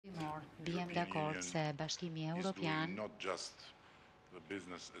por bijem dakord se Bashkimi Evropian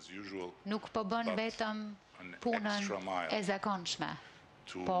nuk po bën vetëm punën e zakonshme,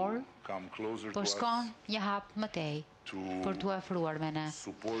 por po shkon një hap më tej për t'u afruar me ne,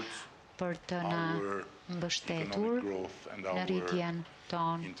 për të na mbështetur në rritjen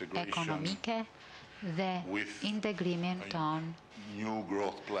ton ekonomike dhe integrimin ton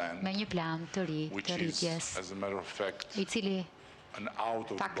me një plan të ri të rritjes, i cili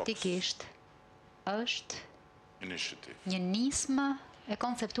faktikisht është një nismë e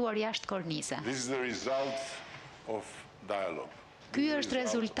konceptuar jashtë kornize. Ky është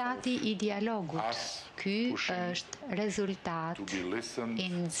rezultati i dialogut. Ky është rezultat i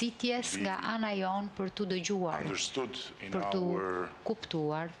nxitjes nga ana jon për t'u dëgjuar, për t'u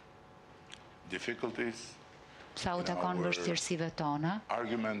kuptuar sa u takon vështirësive tona,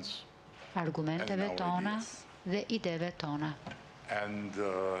 argumenteve tona dhe ideve tona. And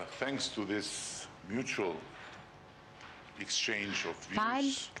thanks to this mutual exchange of Fal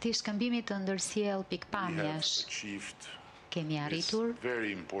views, këtij shkëmbimi të ndërsjell pikpamjesh, kemi arritur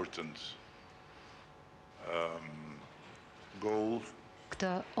very important goal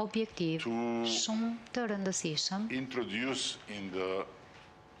këtë objektiv shumë të rëndësishëm introduce in the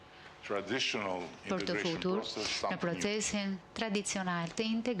traditional për të integration futur process në procesin tradicional të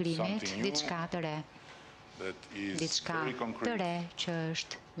integrimit something new diçka të re, that is diçka very të concrete re që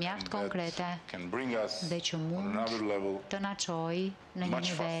është mjaft konkrete can bring us dhe që on mund another level të na çojë në një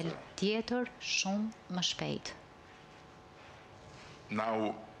much nivel faster. tjetër shumë më shpejt.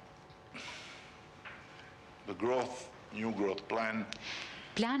 Now the new growth plan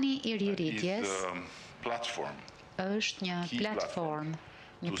Plani i is rirritjes a platform është një key platform,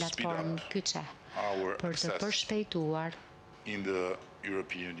 një to speed platform up kyçe our për të access përshpejtuar in the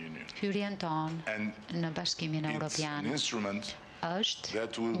European Union. hyrjen ton And në Bashkimin it's Evropian. an instrument Është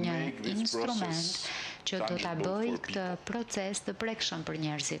that will një make this instrument process që do ta tangible bëjë for këtë people. proces të prekshëm për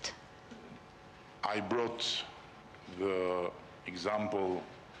njerëzit. I brought the example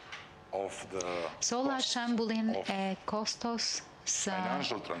of the Solla cost shembullin of e kostos së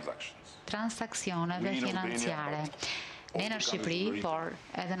financial transactions. transaksioneve We in Albania, financiare. but Ne në also Shqipëri, countries of the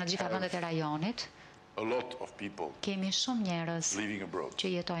por edhe në gjitha have vendet e rajonit, A lot of people kemi shumë njerëz living abroad. që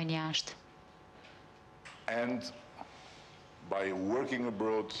jetojnë jashtë. And by working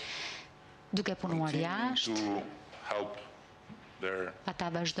abroad, Duke punuar continuing jashtë, to help their ata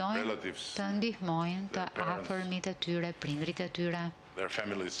vazhdojnë relatives, të ndihmojnë të their parents, afërmit e tyre, prindrit e tyre, their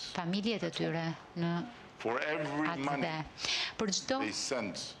families, familjet e tyre në for every atë money dhe. Për çdo they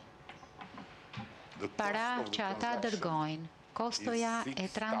send, the para cost of the që ata transaction dërgojnë, kostoja is 6 e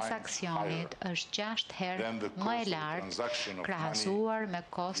transaksionit times është 6 herë than the më e cost of the lartë transaction of krahasuar me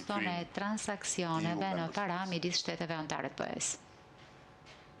koston e between transaksioneve EU në member para states. midis shteteve anëtare të BE-s.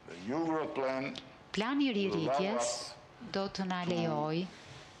 The new growth plan Plani i will allow rirritjes us do të na lejojë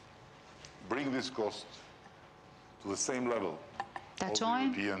bring this cost to the same level ta of the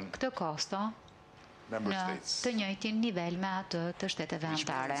çojmë European këtë kosto member në states. të njëjtin nivel me atë të shteteve Which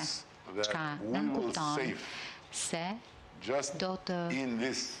anëtare. means that Çka we nën will kupton save se just do të in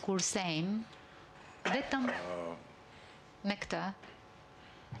this kursejmë vetëm me këtë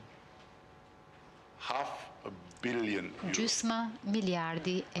 €500 million gjysmë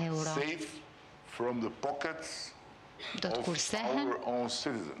miliardi euro. saved from the pockets Do të of kursehen our own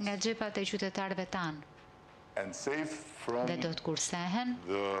citizens nga xhepat e qytetarëve tanë and saved from dhe do të kursehen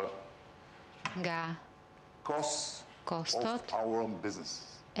the nga costs kostot of our own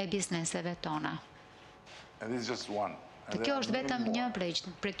businesses. e bizneseve tona. And this is just one. Dhe kjo është vetëm një prej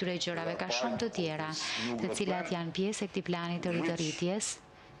këtyre gjërave, ka shumë të tjera, të cilat janë pjesë e këtij plani të rritjes,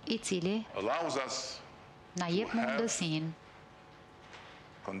 i cili Allows us na jep to have mundësinë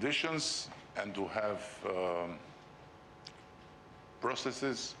conditions and to have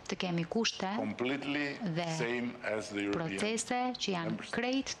processes të kemi kushte completely dhe same as the European. procese që janë member states.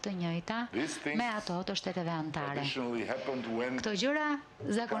 krejt të njëjta These things me ato të shteteve anëtare. Traditionally happened when Këto gjëra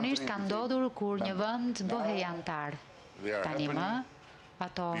zakonisht kanë ndodhur kur një vend bëhej antar. they are Tani më happening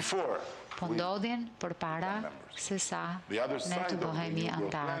ato before po we ndodhin përpara se sa The other ne side të of the bëhemi new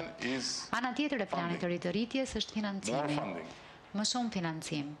growth antar. plan is Ana tjetër e planit të rritjes është more financimi. funding Më shumë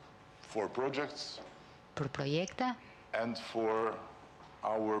financim for projects për projekte and for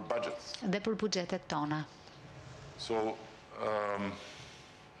our budgets. dhe për buxhetet tona. So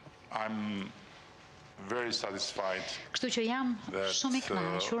I'm very satisfied Kështu që jam shumë i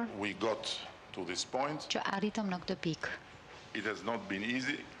kënaqur that we got to this point. që arritëm në këtë pikë. It has not been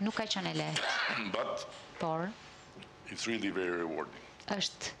easy, Nuk ka qenë e lehtë, but por it's really very rewarding.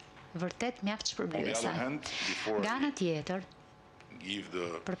 është vërtet mjaft On the other shpërblyese. hand, before Nga ana tjetër,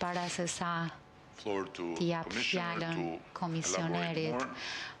 përpara se sa t'i jap fjalën komisionerit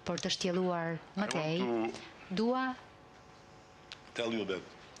për të shtjelluar më tej, dua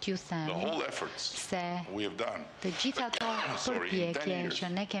t'ju them se të gjitha ato përpjekje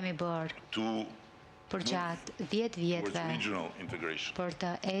që ne kemi bërë përgjatë 10 vjetëve për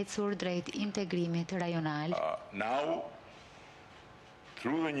të ecur drejt integrimit rajonal,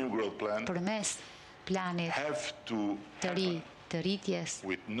 përmes planit të ri të rritjes,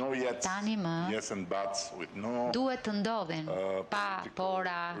 tani më duhet të ndodhin pa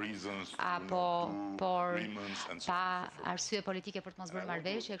pora apo por pa arsye politike për të mos bërë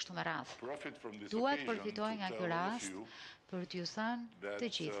marrëveshje kështu me radhë. Duhet përfitoj nga ky rast për t'ju thënë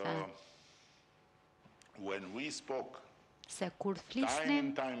të gjitha se kur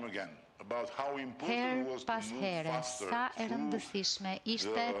flisnim her pas here sa e rëndësishme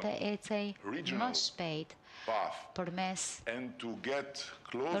ishte të ecej më shpejt përmes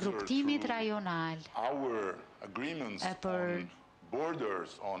rrugtimit rajonal e për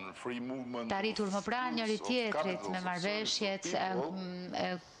të arritur më pranë njëri tjetrit me marrëveshjet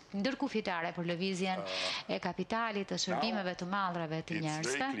ndërkufitare për lëvizjen e kapitalit të shërbimeve të mallrave të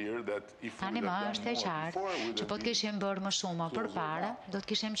njerëzve. Tani më është e qartë që po të kishim bërë më shumë përpara, do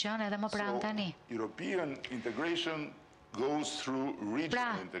të kishim qenë edhe më pranë tani. Pra,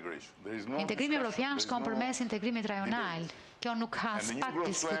 integrimi evropian shkon përmes integrimit rajonal. Kjo nuk ka pak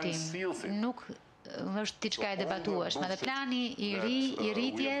diskutim, nuk është diçka e debatueshme. Dhe plani i ri i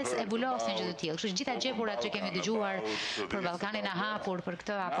rritjes e bulos një gjë të tillë. Kështu që gjitha gjepurat që kemi dëgjuar për Ballkanin e hapur, për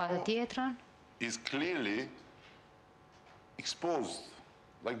këtë apo atë tjetrën,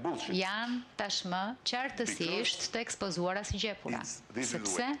 janë tashmë qartësisht të ekspozuara si gjepura,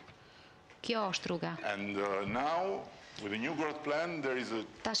 sepse kjo është rruga.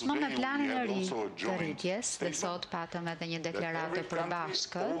 Tashmë me planin e ri të rritjes, dhe sot patëm edhe një deklaratë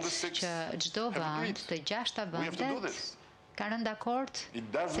përbashkët që çdo vend, të 6 vendet, ka rënë dakord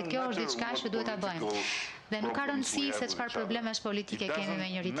se kjo është diçka që duhet ta bëjmë. Dhe nuk ka rëndësi se çfarë problemesh politike kemi me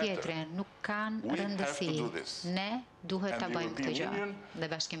njëri tjetrin, nuk kanë rëndësi. Ne duhet ta bëjmë këtë gjë.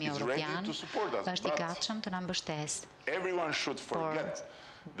 Dhe Bashkimi Evropian është i gatshëm të na mbështesë. Por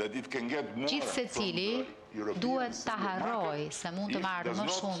gjithë secili duhet ta harroj se mund të marrë më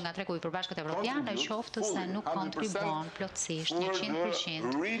shumë nga treku i përbashkët evropian në qoftë se nuk kontribuon plotësisht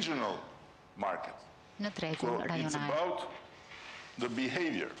 100% në trekun rajonal.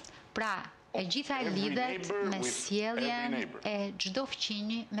 Pra, e gjitha lidhet me sjelljen e çdo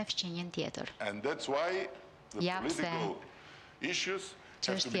fqinji me fqinjin tjetër. Ja pse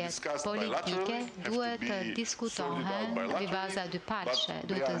çështjet politike duhet të diskutohen mbi baza dypalëshe,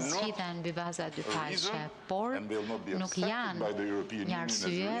 duhet të zgjidhen mbi baza dypalëshe, por nuk janë një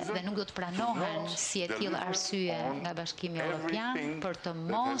arsye dhe nuk do të pranohen si e tillë arsye nga Bashkimi Evropian për të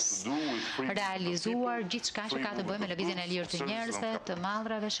mos realizuar gjithçka që ka të bëjë me lëvizjen e lirë të njerëzve, të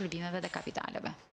mallrave, shërbimeve dhe kapitaleve.